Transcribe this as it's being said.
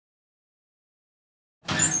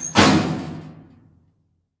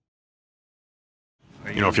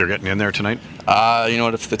You know if you're getting in there tonight? You know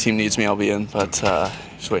what, if the team needs me, I'll be in, but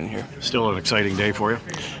just waiting here. Still an exciting day for you?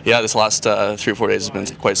 Yeah, this last 3 or 4 days has been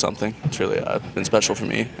quite something. It's really been special for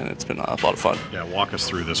me, and it's been a lot of fun. Yeah, walk us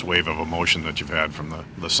through this wave of emotion that you've had from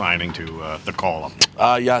the signing to the call-up.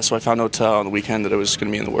 Yeah, so I found out on the weekend that it was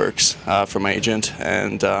going to be in the works from my agent,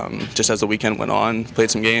 and just as the weekend went on,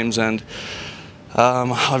 played some games, and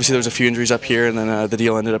obviously there was a few injuries up here, and then the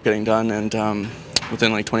deal ended up getting done, and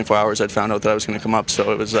within like 24 hours I'd found out that I was going to come up,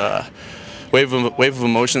 so it was wave of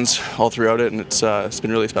emotions all throughout it, and it's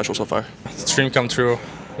been really special so far. It's a dream come true.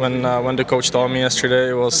 When the coach told me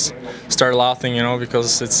yesterday, it was start laughing, you know,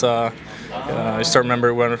 because it's you start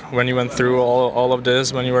remember when you went through all of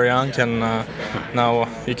this when you were young, and now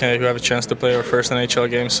you have a chance to play your first NHL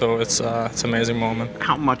game, so it's an amazing moment.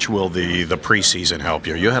 How much will the preseason help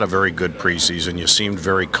you? You had a very good preseason. You seemed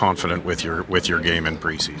very confident with your game in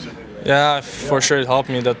preseason. Yeah, for sure it helped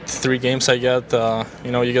me. That 3 games I get,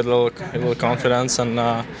 you know, you get a little confidence, and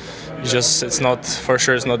it's not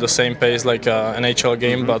the same pace like an NHL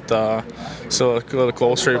game, but still a little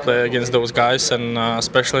closer. You play against those guys, and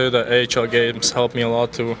especially the AHL games help me a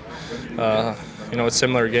lot to, you know, it's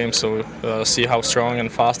similar games, so see how strong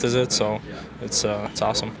and fast is it. So it's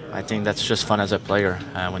awesome. I think that's just fun as a player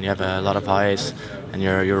when you have a lot of eyes and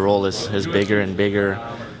your role is bigger and bigger.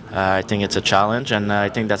 I think it's a challenge, and I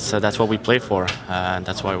think that's what we play for.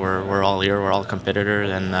 That's why we're all here. We're all competitors,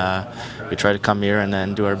 and we try to come here and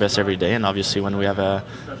then do our best every day. And obviously, when we have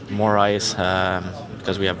more ice,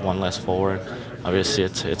 because we have one less forward, obviously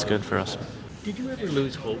it's good for us. Did you ever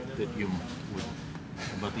lose hope that you would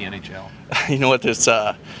about the NHL? You know what? It's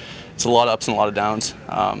a lot of ups and a lot of downs.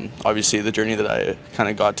 Obviously, the journey that I kind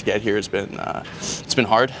of got to get here has been it's been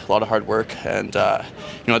hard, a lot of hard work, and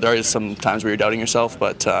you know, there is some times where you're doubting yourself,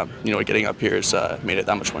 but you know, getting up here has made it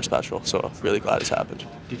that much more special. So really glad it's happened.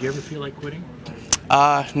 Did you ever feel like quitting?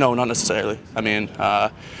 No, not necessarily. I mean,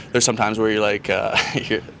 there's some times where you're like,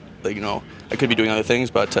 you know, I could be doing other things,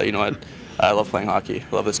 but you know what? I love playing hockey.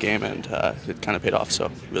 I love this game, and it kind of paid off, so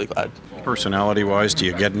really glad. Personality-wise, do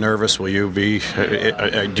you get nervous? Will you be?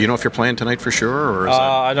 Do you know if you're playing tonight for sure? Or is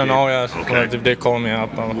I don't know yet. Okay. If they call me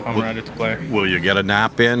up, I'm ready to play. Will you get a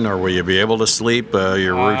nap in, or will you be able to sleep?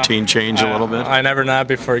 Your routine change a little bit? I never nap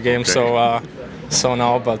before a game, okay. So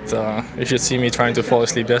now, but you should see me trying to fall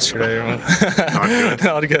asleep yesterday. Not good.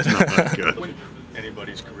 Not good. Not good.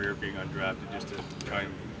 Anybody's career being undrafted, just to try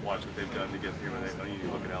and watch what they've done to get here.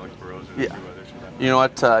 You look at Alex Burrows and a few others. You know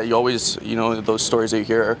what? You always, you know, those stories that you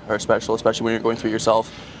hear are special, especially when you're going through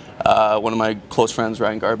yourself. One of my close friends,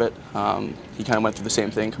 Ryan Garbett, he kind of went through the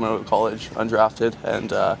same thing, coming out of college, undrafted,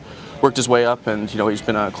 and worked his way up. And you know, he's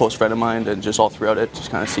been a close friend of mine, and just all throughout it,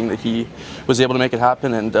 just kind of seeing that he was able to make it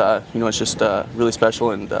happen, and you know, it's just really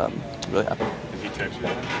special, and really happy. Did he text you?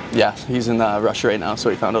 Yeah, he's in Russia right now, so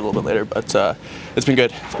he found out a little bit later, but it's been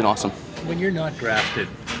good. It's been awesome. When you're not drafted,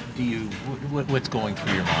 what's going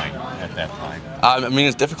through your mind at that time? I mean,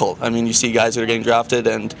 it's difficult. I mean, you see guys that are getting drafted,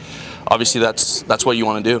 and obviously that's what you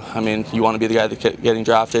want to do. I mean, you want to be the guy that's getting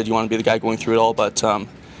drafted. You want to be the guy going through it all. But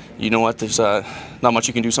you know what? There's not much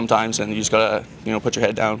you can do sometimes, and you just gotta, you know, put your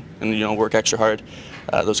head down and, you know, work extra hard.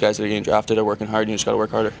 Those guys that are getting drafted are working hard, and you just gotta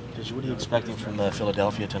work harder. What are you expecting from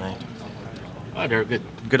Philadelphia tonight? They're a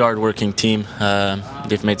good hard-working team.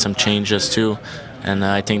 They've made some changes too, and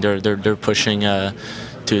I think they're pushing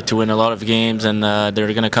to win a lot of games, and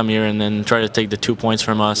they're going to come here and then try to take the 2 points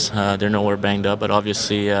from us. They're nowhere banged up, but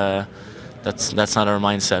obviously that's not our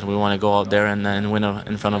mindset. We want to go out there and win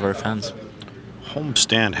in front of our fans.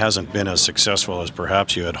 Homestand hasn't been as successful as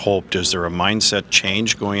perhaps you had hoped. Is there a mindset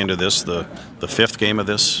change going into this, the 5th game of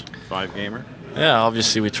this 5-gamer? Yeah,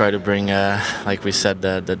 obviously we try to bring, like we said,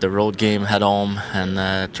 the road game at home,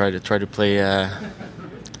 and try to play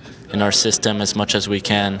in our system as much as we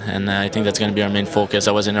can, and I think that's going to be our main focus.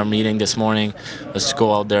 I was in our meeting this morning. Let's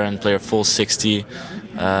go out there and play a full 60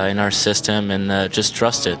 in our system, and just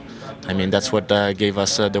trust it. I mean, that's what gave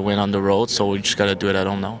us the win on the road, so we just got to do it at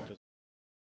home now.